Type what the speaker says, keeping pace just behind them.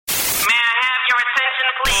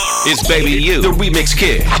It's Baby You, the Remix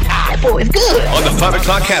Kid. Boy, it's good. On the 5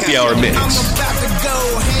 o'clock happy hour mix.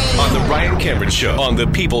 On the Ryan Cameron Show. On the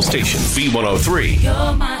People Station, B103.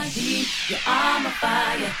 You're my heat, you are my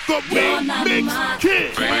fire. The Remix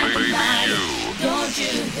Kid. Baby You. Don't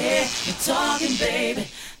you hear me talking, baby?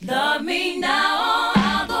 Love me now,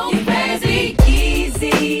 I'll go crazy.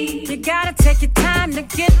 Easy. You gotta take your time to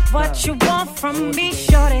get what you want from me,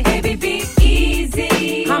 shorty. Baby, be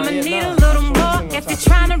easy. I'ma need a little more if you're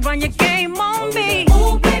trying to run your game on me.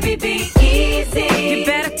 Ooh, baby, be easy. You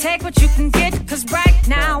better take what you can get, cause right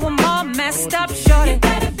now I'm all messed up, shorty. You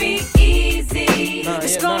better be easy.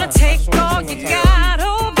 It's gonna take all you got,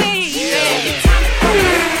 oh baby.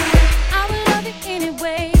 I will love you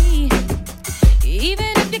anyway,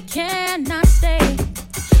 even if you cannot stay.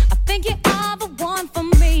 I think you are the one for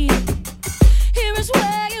me. Here is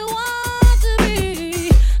where you want to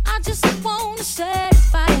be. I just wanna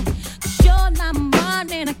satisfy you, 'cause you're not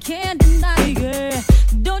mine and I can't deny it.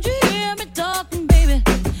 Don't you hear me talking, baby?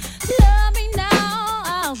 Love me now,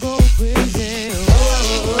 I'll go crazy.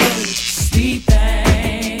 Oh, sweet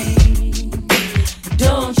thing.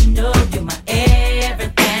 Don't you know you're my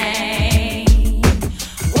everything?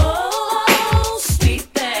 Oh, sweet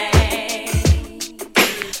thing.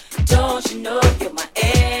 Don't you know you're my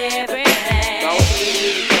everything?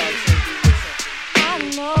 I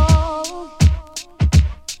know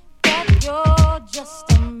that you're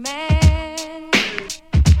just a man,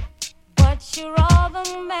 but you're all the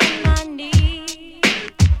man I need.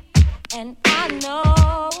 And I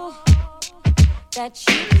know that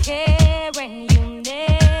you care and you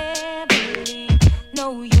never leave. No,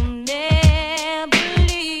 you never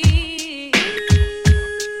leave.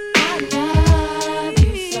 I love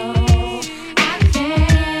you so, I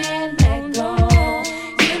can't let go.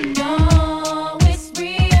 You know it's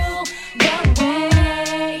real, the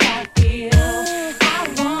way I feel. I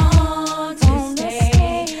want to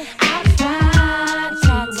stay. I'll try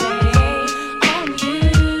to wait on you,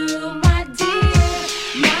 my dear.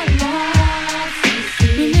 My love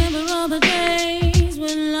sincere. Remember all the days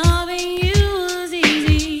when loving you was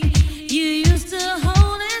easy. You used to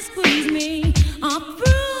hold and squeeze me all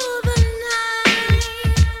through the night.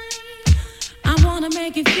 I wanna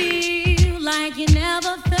make you feel like you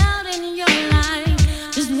never felt in your life.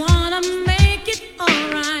 Just wanna make it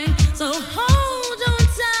alright. So hold on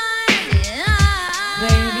tight.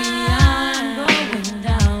 Baby, I'm going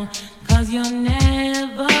down, 'cause you're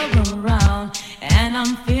never around. And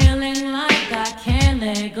I'm feeling like I can't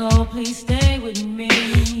let go. Please stay with me.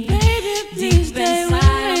 Baby, please Deep stay with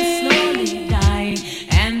inside, me. I'm slowly dying.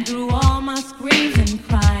 And through all my screams and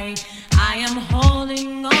crying, I am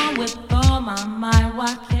holding on with all my might.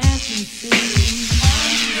 Why can't you see?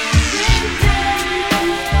 I'm going down.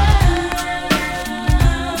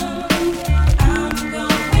 I'm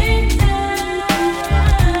going down.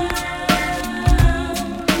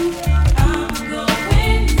 I'm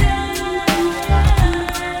going down.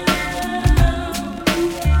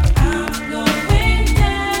 I'm going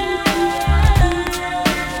down.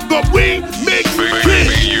 The Remix Kid.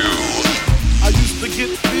 I used to get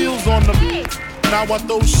feels on them. Now I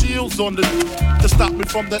throw shields on the to stop me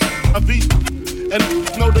from the IV. And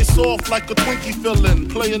know they soft like a Twinkie filling,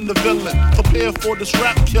 playing the villain. Prepare for this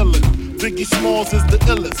rap killing. Biggie Smalls is the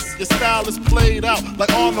illest. Your style is played out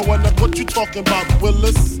like Arnold. And what you talking about,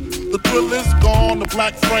 Willis? The thrill is gone. The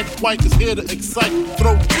black Frank White is here to excite.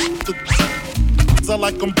 Throw the I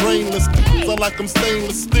like I'm brainless. I like I'm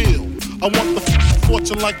stainless steel. I want the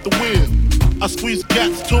fortune like the wheel. I squeeze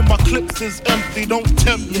gats till my clips is empty. Don't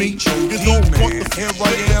tempt me. You don't want the Here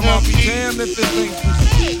I am, I'll be damned if this ain't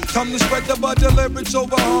true. Time to spread the bud lyrics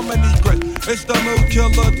over harmony grit. It's the new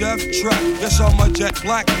killer death track. Yes, I'm a jet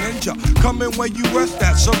black ninja. Coming where you rest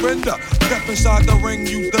at, surrender. Step inside the ring,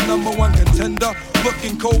 use the #1 contender.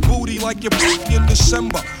 Looking cold booty like you're in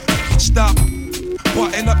December. Stop.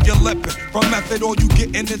 Button up your lippin'. From method, all you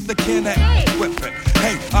gettin' is the can of whippin'.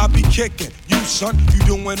 Hey, I be kickin'. You, son, you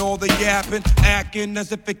doing all the yapping, acting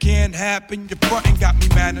as if it can't happen. Your frontin' got me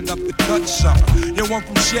mad enough to touch something. You want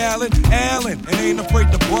from Shallon, Allen, and ain't afraid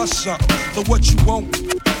to bust something. So what you want?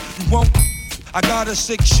 You want? I got a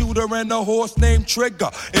 6-shooter and a horse named Trigger.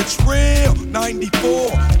 It's real,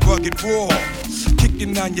 94, rugged raw.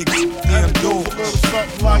 Kicking on your damn door.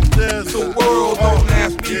 something like this. The world don't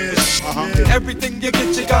ask me this. Everything you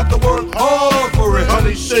get, you got to work hard for it.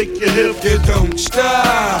 Honey, shake your hip. You don't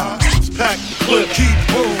stop. Pack the clip. Keep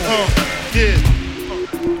moving. Yeah.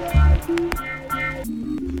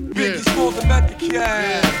 Biggie Smalls and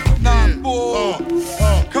Metcalf.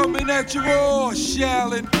 9-4. Coming at you all,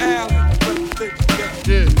 Shallon Allen.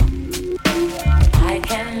 Yeah. I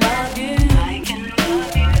can love you. I can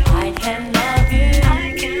love you. I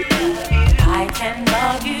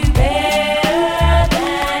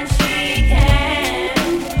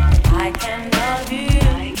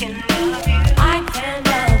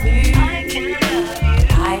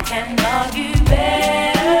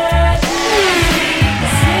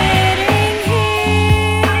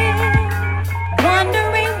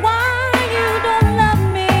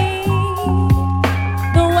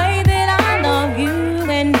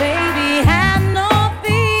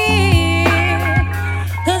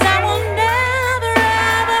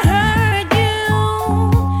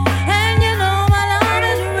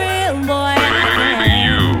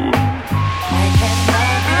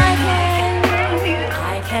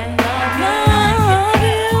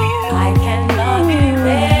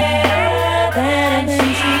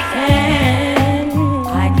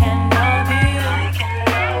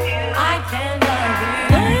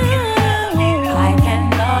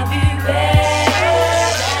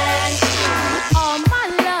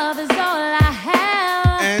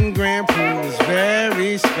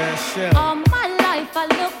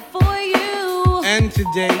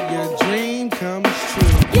day your dream comes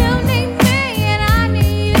true. You need me and I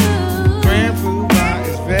need you. Grand Poobah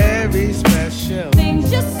is very special.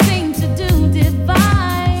 Things just seem to do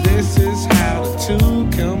divine. This is how the two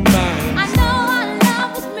combine. I know our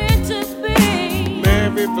love was meant to be.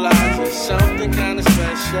 Mary Blige is something kind of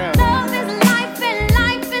special. Love is life and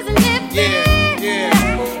life is living. Yeah,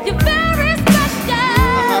 yeah. You're very special.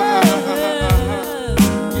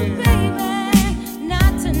 Baby,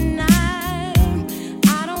 not tonight.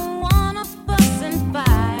 I don't wanna fuss and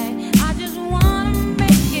fight. I just wanna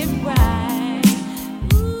make it right.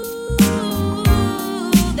 Ooh,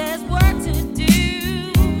 there's work to do.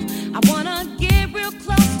 I wanna get real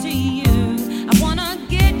close to you. I wanna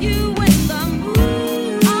get you in the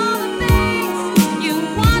mood. All the things you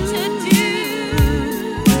want to do.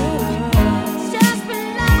 Just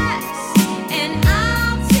relax and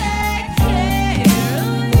I'll take care of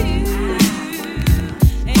you.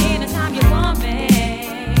 Anytime you want me,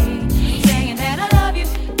 saying that I love you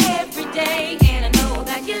every day, and I know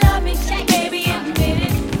that you love me, baby, admit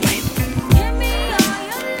it. Give me all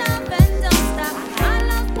your love and don't stop. I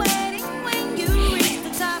love waiting when you reach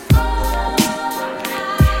the top.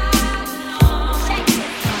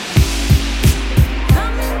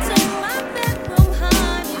 Come into my bedroom,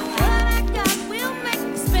 honey. What I got will make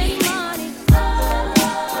you spend money.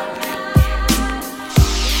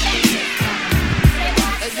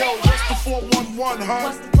 Hey yo, what's the 411, huh?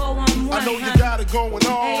 What's the 411? I know you got it going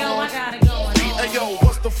on. Hey yo, I got it going on. Hey yo,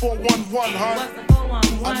 what's the 411, huh? What's the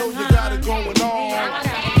 411? I know you got it going Hey yo, I on. got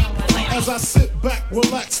it going on. As I sit back,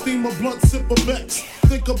 relax, steam a blunt, sip a Bex.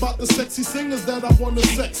 Think about the sexy singers that I wanna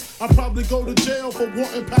sex. I probably go to jail for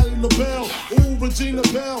wanting Patti LaBelle. Ooh, Regina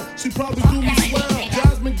Belle, she probably do me swell.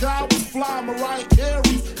 Jasmine Guy was fly, Mariah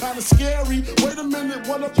Carey's kinda scary. Wait a minute,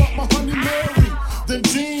 what about my honey Mary? Them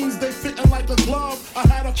jeans, they fitting like a glove. I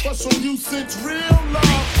had a crush on you since real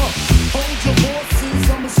love. Hold your horses,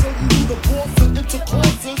 I'ma show you who the boss and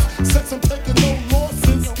intercourses. Sex, I'm taking no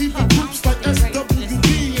losses. Even groups like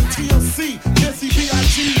SWV and TLC, Jesse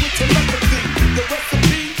B.I.G. with telepathy. The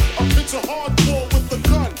recipe, a picture hardcore with the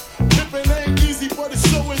gun. Pippin' ain't easy, but it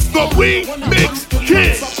sure is fun. The We When I Mix bust the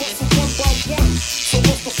Kids. nuts, I bust them one by one. So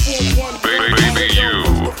what's the 411? Baby, you.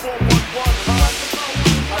 What's the 411, huh?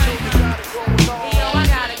 I know you got it going on. Hey yo, I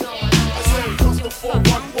got it going on. I say, what's the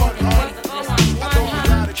 411, huh? What's the 411, I know you huh?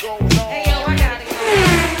 got it going on. Hey yo, I got it going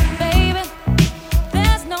on. Baby,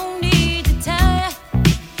 there's no need to tell you.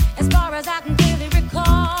 As far as I can clearly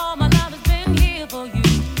recall, my love has been here for you.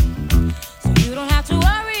 So you don't have to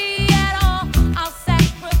worry at all. I'll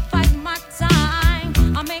sacrifice my time.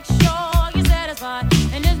 I'll make sure you're satisfied.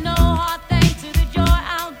 And there's no hard thing to the joy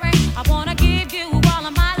I'll bring. I wanna give you all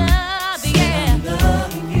of my love, yeah. I'm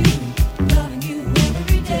loving you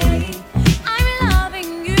every day. I'm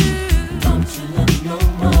loving you. Don't you love no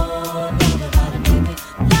more? Love without a limit.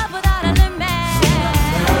 Love without a limit.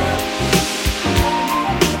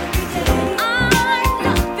 I'm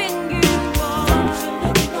loving you. Don't you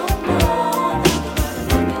love no more? Love without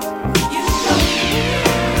a limit. You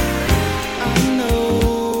I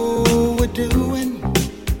know we're doing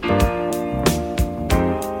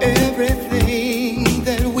everything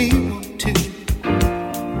that we want to.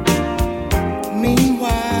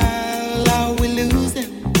 Meanwhile, are we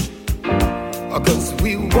losing? 'Cause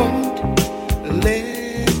we won't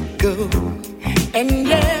let go. And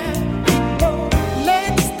yeah,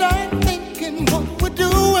 let's start thinking what we're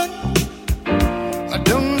doing.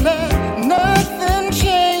 Don't let nothing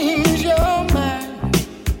change your mind.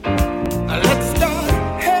 Let's start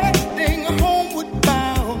heading homeward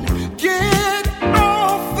bound. Get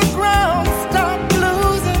off the ground. Stop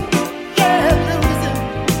losing. Yeah, losing.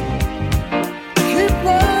 Keep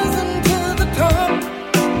rising to the top.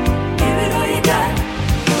 give it all you got.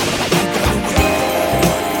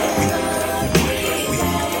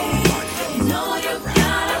 You know you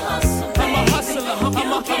gotta hustle, baby.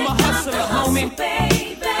 I'm a hustler, homie.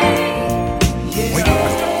 Baby. You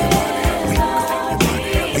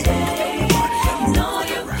know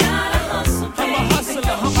you gotta hustle, I'm a baby.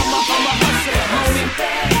 hustler, homie.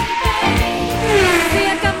 See,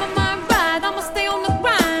 I got my mind right. I'ma stay on the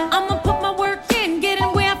grind. I'ma put my work in, get in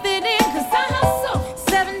where I fit in. 'Cause I hustle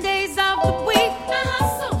 7 days out the week. I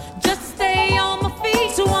hustle just to stay on my feet.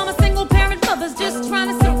 So I'm a single parent mother's just trying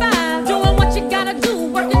to survive. Doing what you gotta do,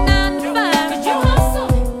 working 9 to 5. 'Cause you hustle,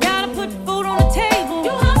 gotta put food on the table.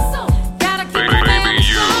 You hustle, gotta keep a family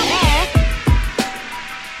strong.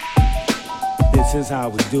 This is how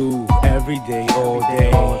we do every day, all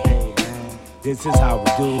day. This is how we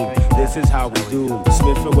do. This is how we do.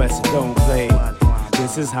 Smith and Wesson don't play.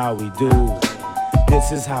 This is how we do.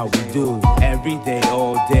 This is how we do every day,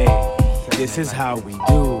 all day. this is how we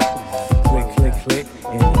do. Click, click, click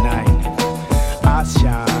in the night. I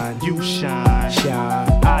shine, You shine, shine,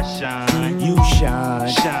 I shine, you shine,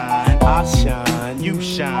 shine, I shine, you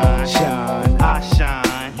shine, shine, I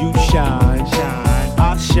shine, you shine, shine,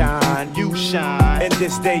 I shine. you shine. In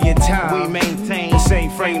this day and time, We maintain the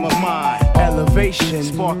same frame of mind. elevation.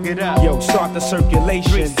 Spark it up. Yo, start the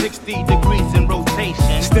circulation. 360 degrees in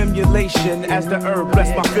rotation. Stimulation as the herb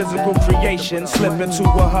bless my physical creation. Slip into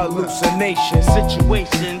a hallucination.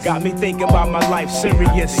 Situations. Got me thinking about my life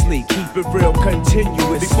seriously. Keep it real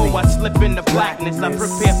continuously. Before I slip into blackness, I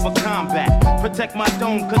prepare for combat. Protect my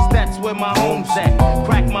dome, cause that's where my home's at.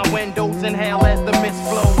 Crack my windows, inhale as the mist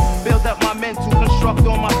flows. Build up my mental, construct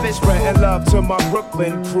on my fist. Spreading love to my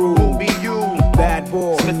Brooklyn crew. Who be you? Bad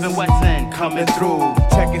boy. Smith and Wesson coming through.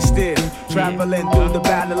 Check it still. Traveling through the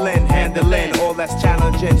battling, handling all that's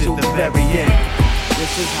challenging to the very end.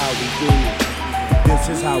 This is how we do. This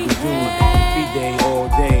is how we do. Every day, all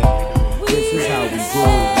day. This is how we do.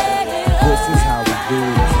 This is how we do.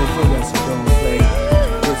 So for us, don't play.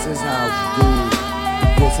 This is how we do.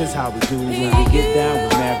 This is how we do when we get down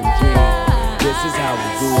with Mary Jane. This is how we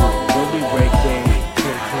do when we break game.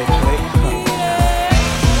 Click, click, click.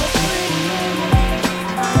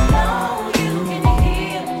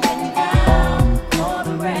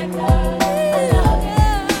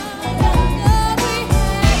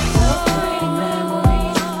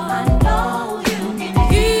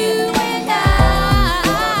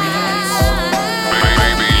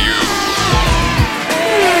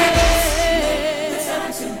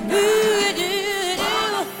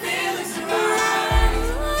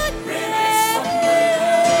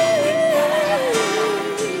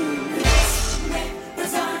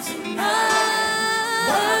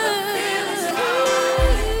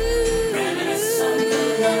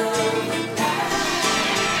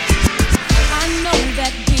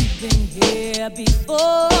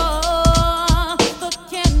 Before the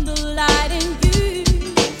candlelight and you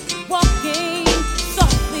walking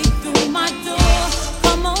softly through my door.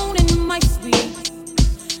 Come on in, my sweet.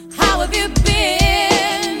 How have you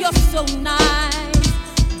been? You're so nice.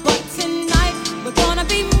 But tonight we're gonna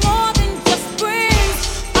be more than just friends.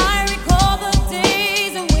 I recall the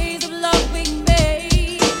days and ways of love we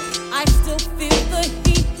made. I still feel the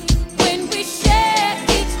heat when we share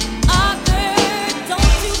each other.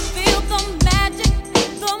 Don't you feel the magic,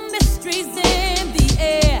 the mysteries in the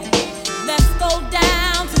air? Let's go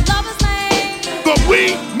down to Lover's Lane. The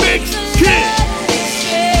Remix Kid.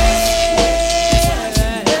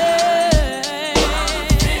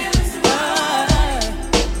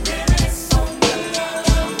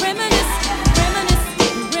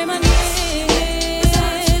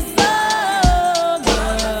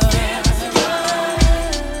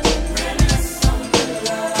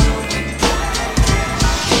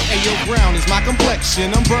 Brown is my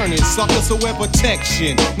complexion. I'm burning, sucker, so wear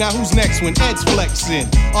protection. Now who's next when Ed's flexing?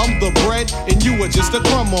 I'm the bread and you are just a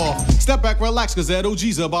crumb off. Step back, relax, cause that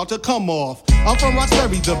OG's about to come off. I'm from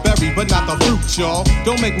Roxbury, the berry, but not the fruit, y'all.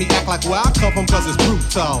 Don't make me act like where I come from, cause it's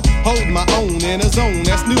brutal. Hold my own in a zone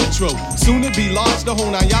that's neutral. Soon to be large, the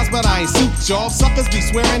whole 9 yards, but I ain't suit, y'all. Suckers be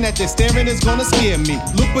swearing that their staring is gonna scare me.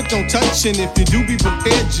 Look but don't touch, and if you do, be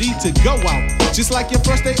prepared, G, to go out. Just like your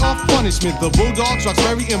first day off punishment. The Bulldogs,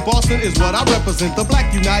 Roxbury, and Boston is what I represent. The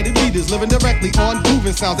Black United Leaders living directly on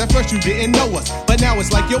grooving sounds. At first you didn't know us, but now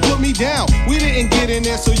it's like, yo, put me down. We didn't get in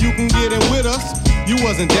there so you can get in with us. You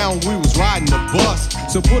wasn't down, we was riding the bus.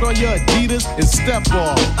 So put on your Adidas and step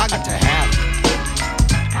off. I got to have it.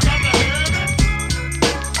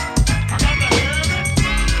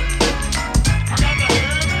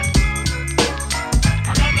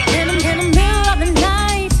 In the middle of the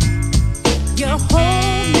night, you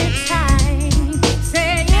hold me tight,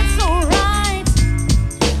 say it's alright,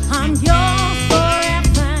 I'm yours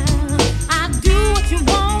forever. I do what you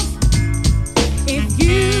want. If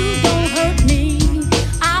you don't hurt me,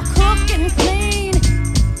 I'll cook and clean.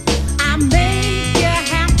 I make you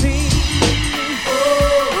happy.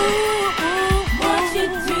 Ooh, what you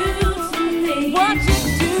do to me? What you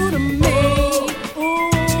do to me? Ooh,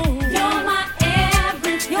 you're my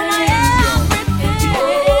everything. You're my everything.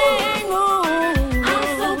 Ooh, I'm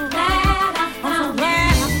so glad I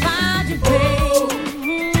found you, babe.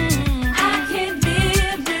 I can't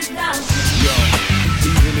live without you.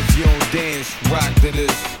 Even if you don't dance, rock to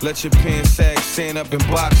this. Let your pants sag, stand up and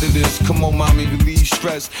bop to this. Come on, mommy, relieve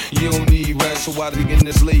stress. You don't need rest, so while they in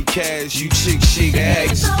this late cash, you chick shake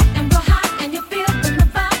ass. And go high and you feel the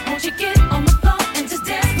vibe. Won't you get on the floor and just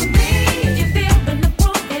dance with me? If you feel the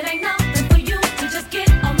groove, it ain't nothing for you to just get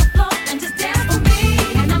on the floor and just dance with me.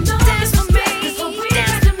 And I'm dance for me,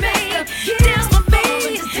 dance to me, dance for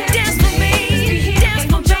me, dance for me.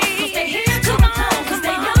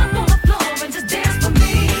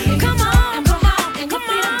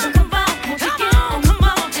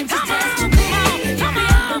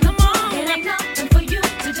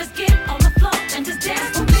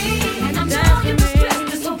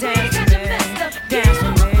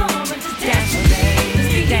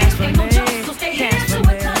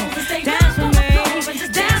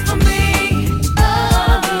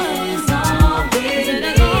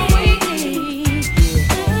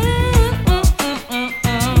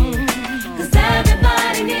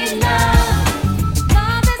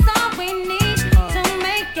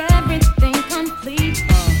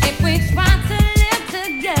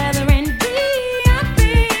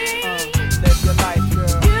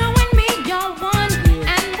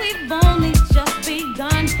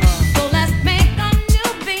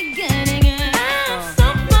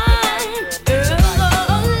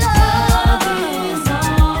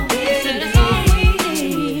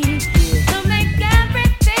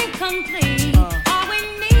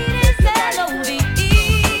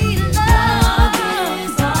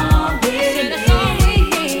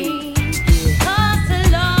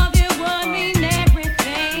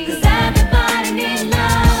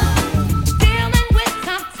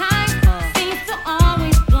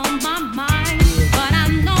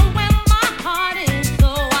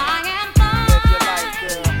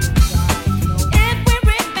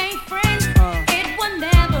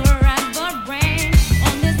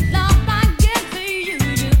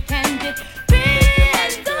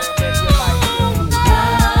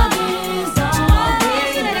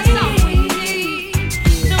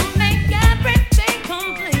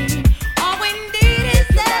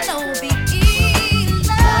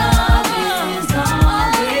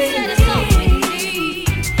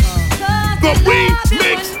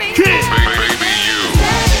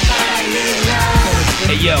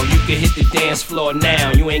 dance floor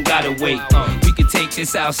now, you ain't gotta wait. We can take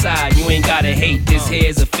this outside, you ain't gotta hate. This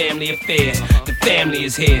here's a family affair, the family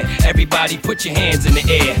is here. Everybody put your hands in the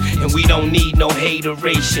air, and we don't need no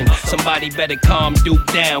hateration. Somebody better calm Duke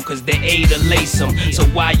down, cause they A to lace him. So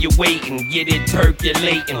while you're waiting, get it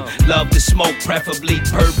percolating. Love to smoke, preferably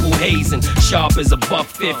purple hazing. Sharp as a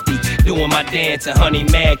 $1.50, doing my dance and honey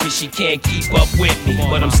mad cause she can't keep up with me.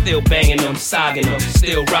 But I'm still banging them, sogging them,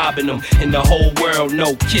 still robbing them. And the whole world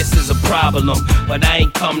know kiss is a problem. But I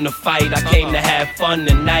ain't come to fight, I came to have fun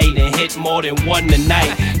tonight and hit more than one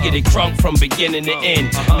tonight. Get it crunk from beginning to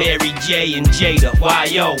end. Mary J and Jada, why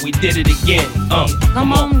yo, we did it again.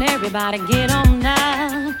 Come on, everybody, get on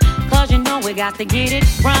now. Cause you know we got to get it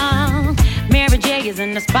wrong. Mary J is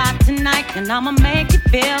in the spot tonight, and I'ma make you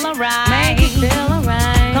feel alright. Make you feel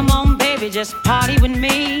alright. Come on, baby, just party with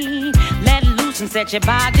me. Let loose and set your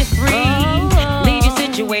body free. Leave your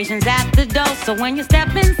situations at the door, so when you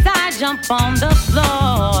step inside, jump on the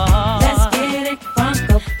floor. Let's get it crunk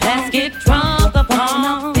up. Let's get drunk up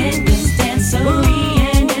on in this dancery.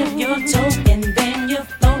 And if you're token, then you're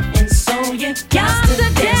floating, so you got to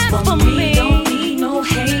dance for me. Don't need no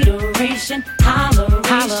hateration,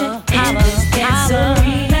 holleration in this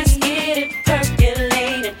dancery. Let's get it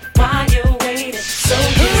percolated while you're waiting. So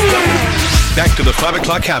Back to the 5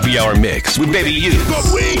 o'clock happy hour mix with Baby U.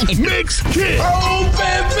 The Week Mix Kid. Oh,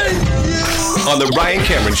 baby. On the Ryan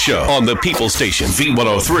Cameron Show on the People Station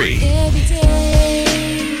V103. every day.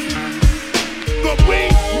 The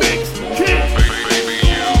Week Mix Kid.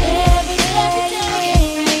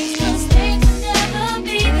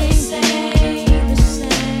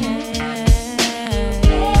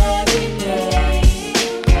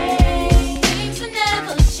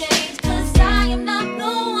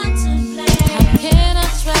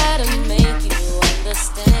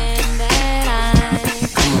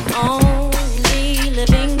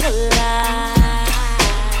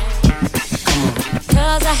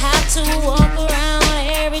 To walk around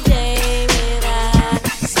every day without a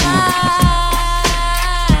smile.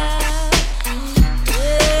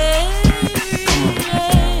 Every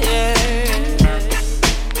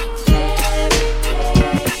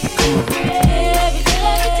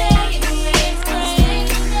day it makes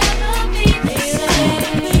things never be the same.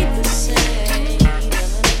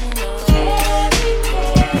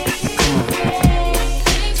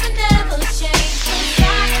 Things will never change, 'cause I am not the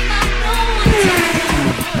one to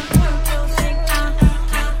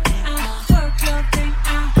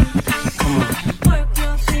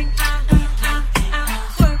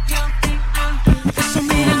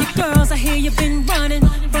you've been running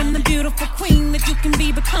from the beautiful queen that you can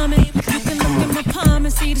be becoming. You can look in my palm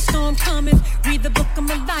and see the storm coming. Read the book of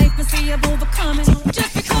my life and see I've overcome it.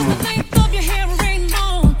 Just because the length of your hair ain't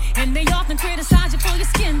long, and they often criticize you for your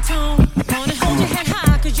skin tone. Wanna hold your head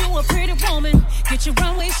high cause you a pretty woman. Get your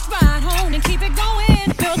runway stride home and keep it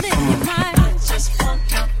going. Girl, live your life. I just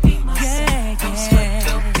wanna be myself. Yeah.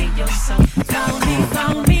 Girl, be yourself. Follow me,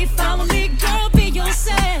 follow me, follow me. Girl, be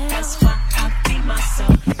yourself. That's why I be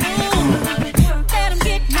myself. Let them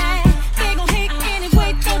get mad. They gon' hate anyway,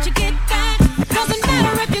 don't you get that? Doesn't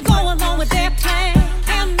matter if you go along with their plan.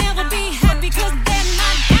 They'll never be happy cause they're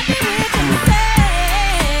not happy with themselves.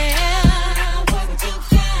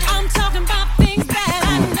 I'm talking about things that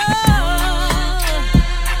I know.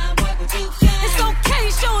 It's okay,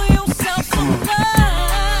 show yourself some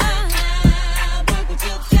love.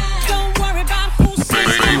 Don't worry about who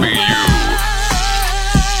says Baby, you.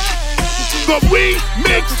 The Week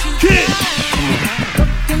Mix Kid.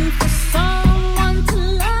 Looking for someone to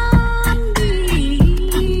love me.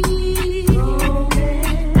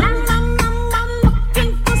 I'm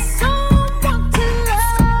looking for someone to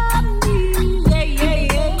love me.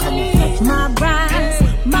 Yeah. My rise,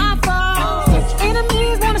 my falls,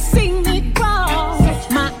 enemies wanna see me crawl.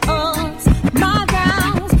 My ups, my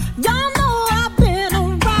downs, y'all know I've been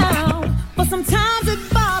around, but sometimes it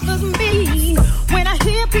bothers me when I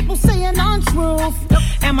hear people saying untruth.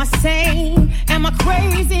 Am I sane? Am I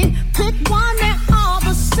crazy? Pick one, they're all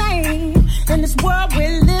the same. In this world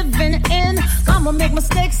we're living in, I'ma make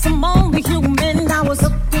mistakes, I'm only human. I was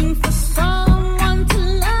looking for someone to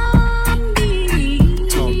love me.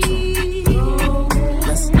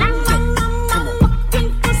 I'm looking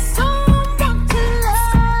for someone to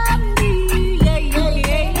love me. Yeah.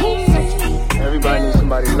 Everybody needs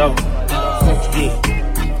somebody to love them. Yeah.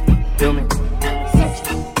 Feel me?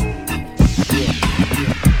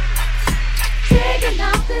 Taking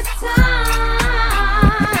out this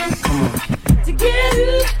time to give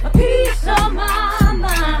you a piece of my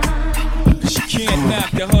mind. She can't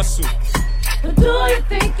knock the hustle. But do you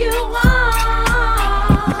think you are?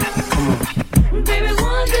 Baby,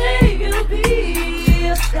 one day you'll be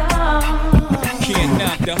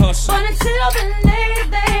But until then,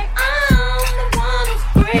 lately, I'm the one who's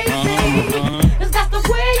crazy. 'Cause that's the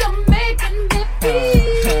way you're making me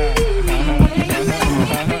feel.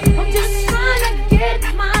 I'm just trying to get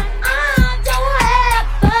mine. I don't have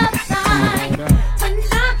the time to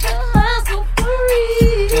not to hustle for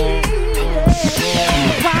real.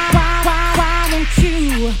 Why don't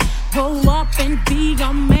you grow up and be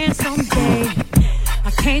a man someday?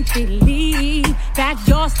 I can't believe that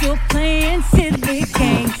you're still playing silly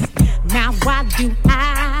games. Now why do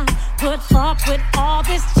I put up with all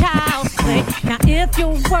this child's play? Now if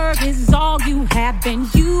your word is all you have, then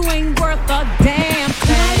you ain't worth a damn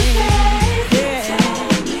thing. Yeah.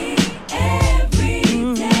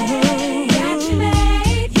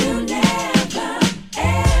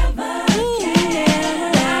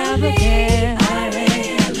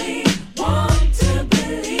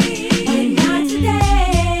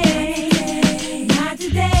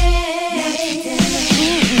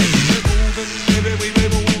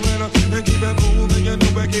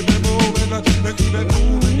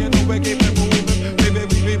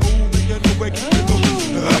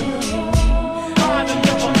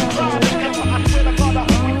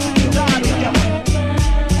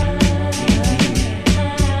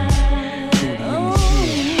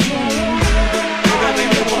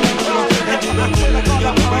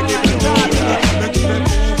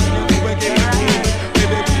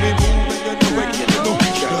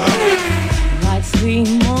 Like sweet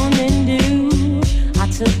morning dew, I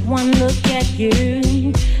took one look at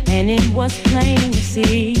you, and it was plain to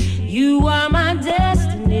see you are my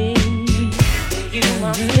destiny. You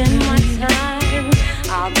must spend my time,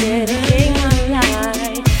 I'll dedicate my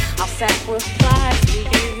life, I'll sacrifice to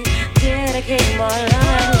you, dedicate my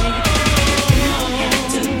life. You don't have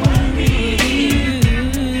to worry.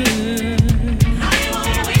 I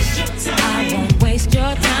won't waste your time. I won't waste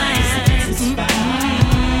your time.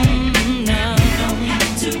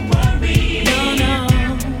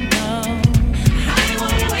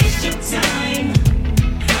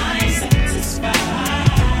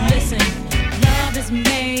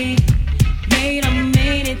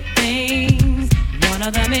 One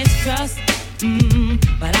of them is trust,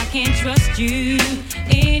 but I can't trust you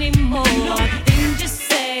anymore. The things you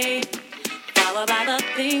say, followed by the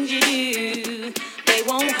things you do, they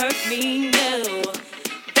won't hurt me, no,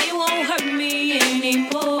 they won't hurt me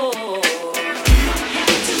anymore.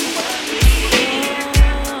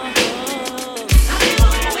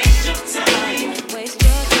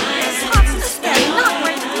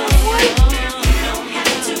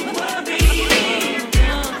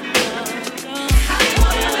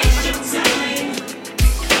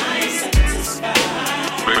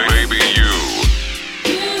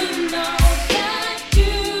 You know that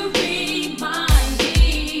you remind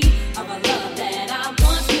me of a love that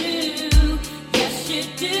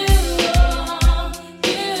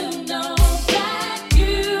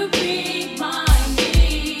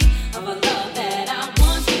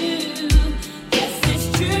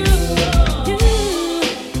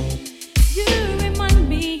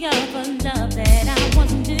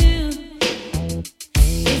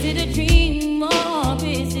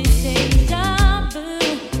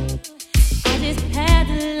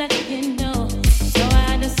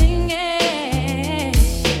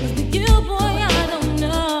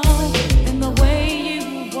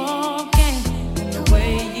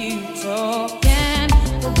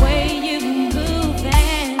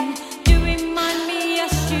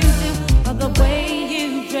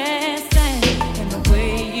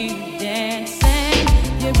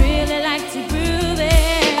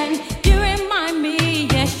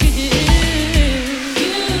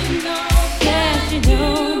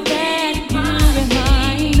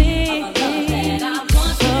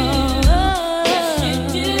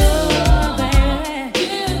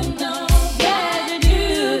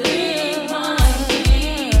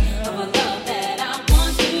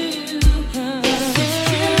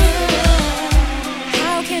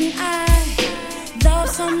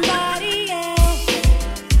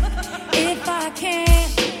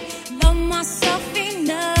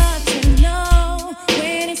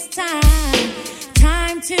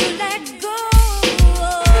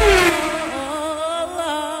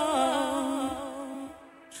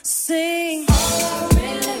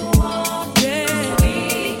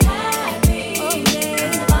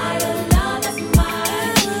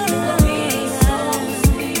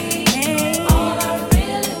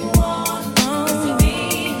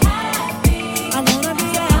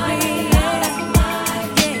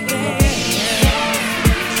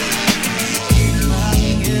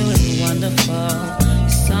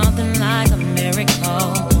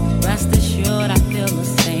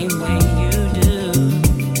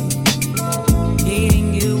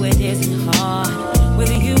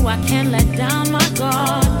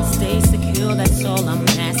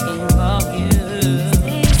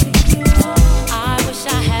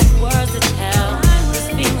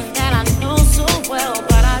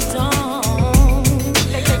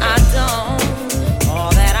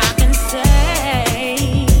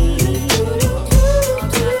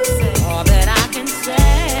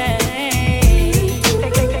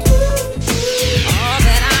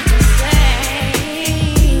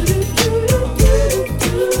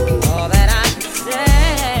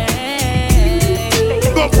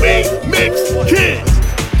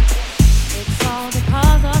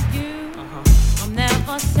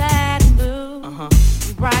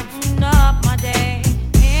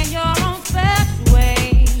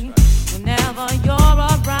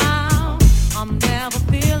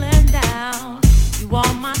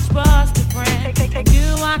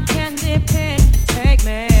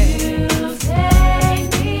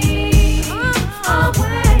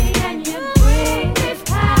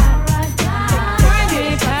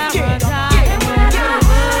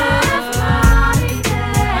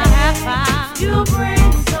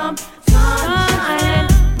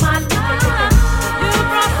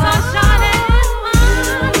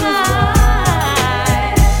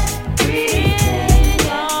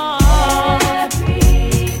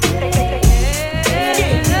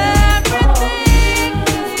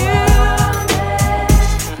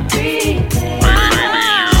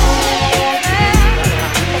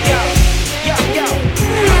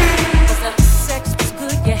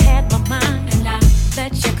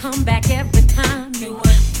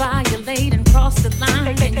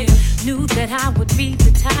Knew that I would be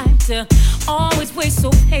the type to always wait so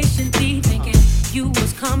patiently, thinking you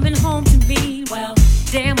was coming home to me. Well,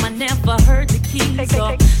 damn, I never heard the keys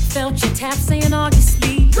or felt your tap saying all your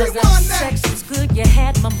sleep. Cause the sex was good, you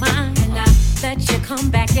had my mind, and I let you come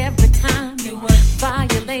back every time you would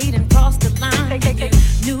violate and cross the line. You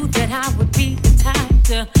knew that I would be the type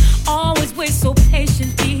to always wait so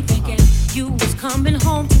patiently, thinking you was coming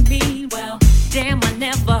home to me. Well, damn, I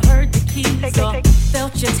never heard the keys or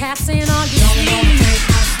felt your tap saying all your sleep. Don't take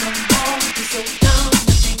house no more, you're so dumb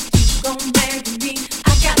to think you gon' marry me. I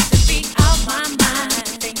got to be out my mind.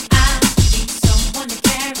 Think I need someone to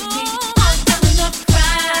carry me. I've done enough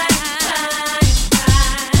crying.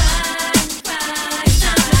 It's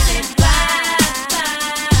time to say bye.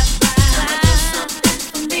 Time to do something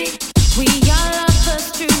for me. We are lovers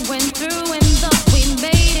through and through, and though we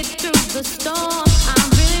made it through the storm, I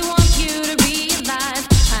really want you to realize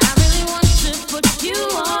I really want to put you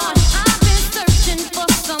on. I've been searching for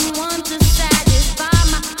someone to satisfy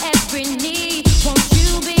my every need. Won't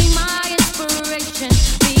you be my inspiration?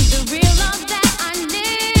 Be the real love that I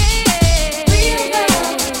need. Real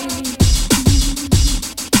love.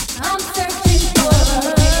 I'm searching for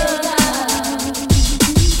real love.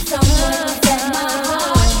 Someone to set my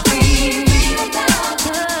heart free. Real love.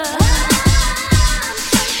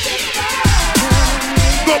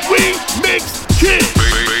 The Remix Kid.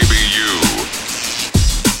 Baby, you.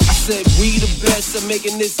 I said we the best at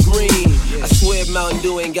making this green. I swear Mountain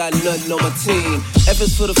Dew ain't got nothing on my team.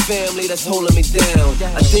 Efforts for the family that's holding me down.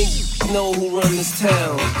 I think you know who run this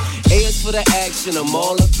town. A is for the action I'm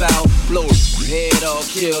all about. Blow head off,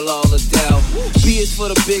 kill all the doubt. B is for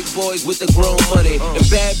the big boys with the grown money. And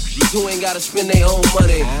bad who ain't gotta spend their own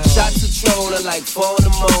money. Shots of Troller like 4 in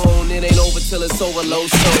the morning. It ain't over till it's over, low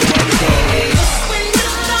so I'm gone. When you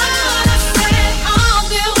thought I said all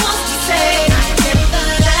there was to say, I get the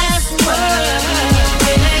last word.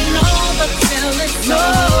 It ain't over till it's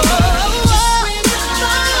over. When you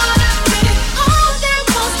thought I did all there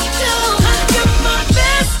was to do, I give my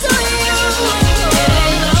best to you. It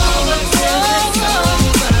ain't over till it's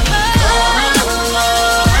over.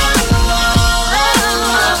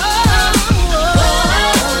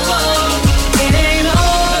 It ain't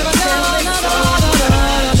over till it's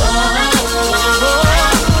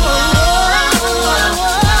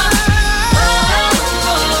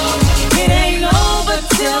It ain't over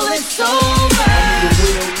till it's over. I need a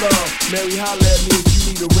real love. Mary, holla at me if you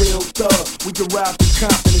need a real thug. We can ride through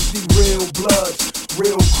confidence, see real bloods,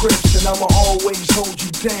 real crips, and I'ma always hold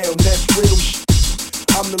you down. That's real shit.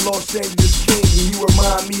 I'm the Los Angeles king, and you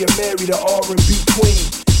remind me of Mary, the R&B queen.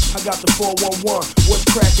 I got the 411, what's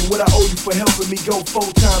cracking? What I owe you for helping me go 4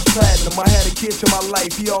 times platinum? I had a kid to my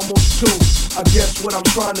life, he almost 2. I guess what I'm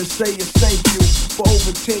trying to say is thank you for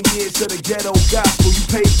over 10 years of the ghetto gospel. You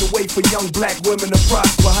paved the way for young black women to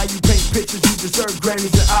prosper. How you paint pictures, you deserve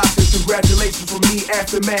Grammys and Oscars. Congratulations from me,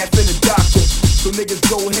 Aftermath, and the doctor. So niggas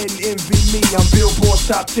go ahead and envy me. I'm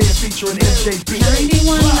Billboard's top 10 featuring MJB.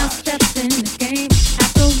 91 I stepped in this game.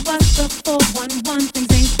 After what's the 411,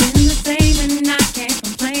 things ain't been the same, and I can't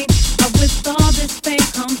complain. But with all this fame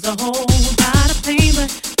comes a whole lot of pain. But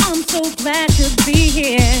I'm so glad to be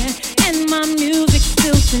here, and my music's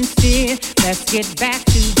still sincere. Let's get back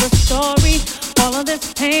to the story. All of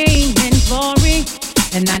this pain and glory.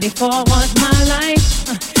 And 94 was my life,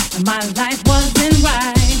 and my life wasn't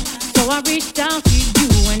right. So I reached out to you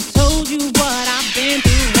and told you what I've been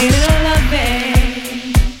through. Hate it or love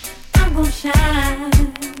it, I'm gon' shine.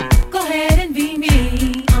 Go ahead and be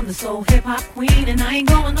me. I'm the soul hip hop queen, and I ain't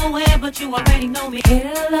going nowhere, but you already know me. Hate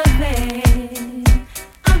it or love it,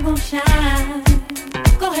 I'm gon' shine.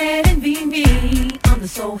 Go ahead and be me. I'm the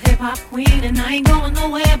soul hip hop queen, and I ain't going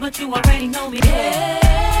nowhere, but you already know me.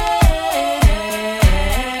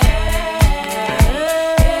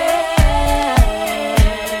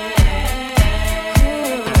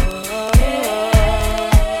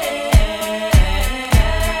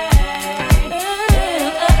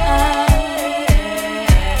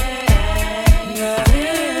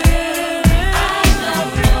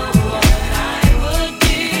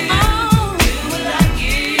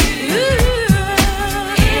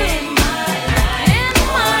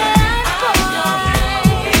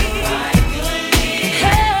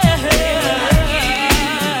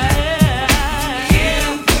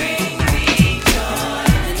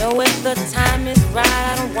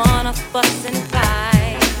 Fuss and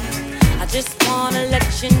fight. I just wanna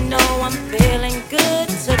let you know I'm feeling good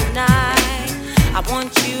tonight. I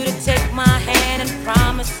want you to take my hand and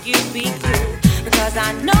promise you'll be cool, because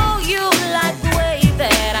I know you like the way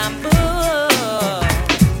that I move.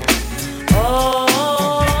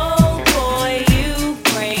 Oh boy, you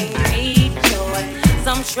bring me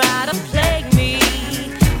try to plague me,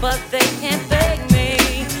 but they can't fake me.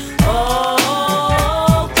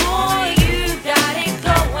 Oh, boy, you got it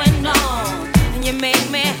going on, and you make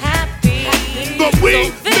me happy. The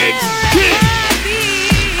remix kid.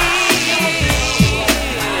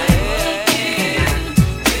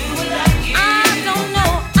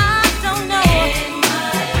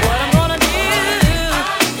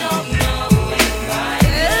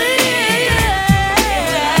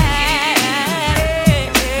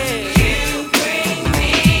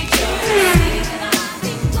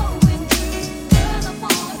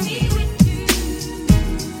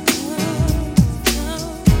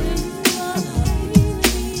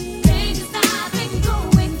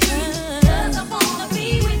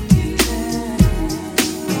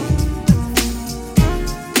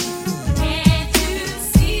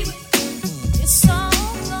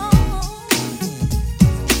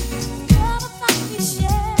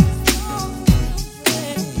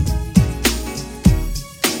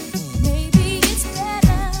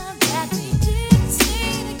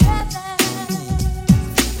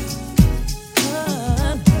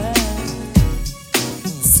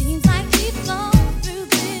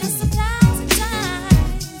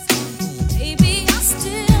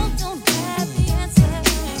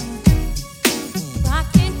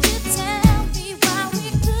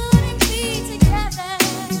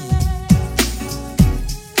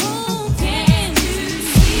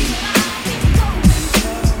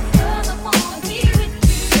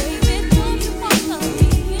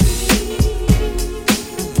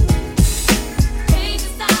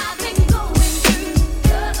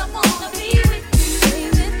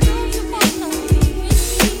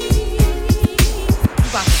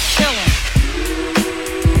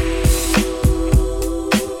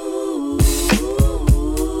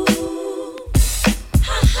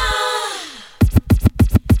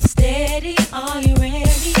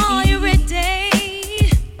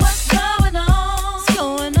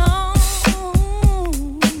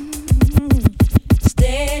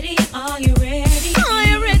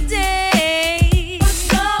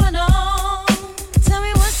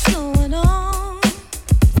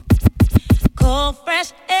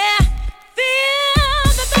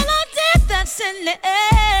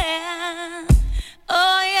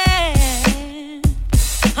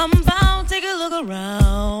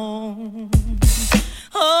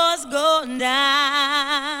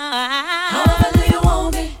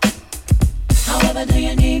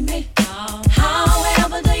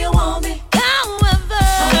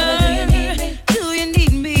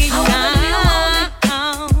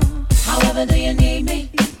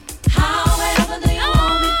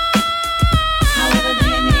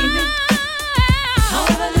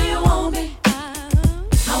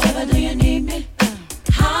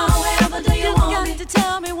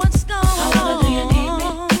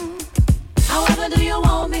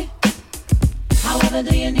 However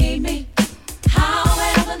do you need me?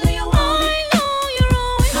 However do you want me? I know you're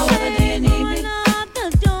always however do you need me?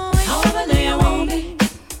 However do you want me?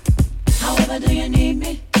 However do you need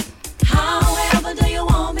me?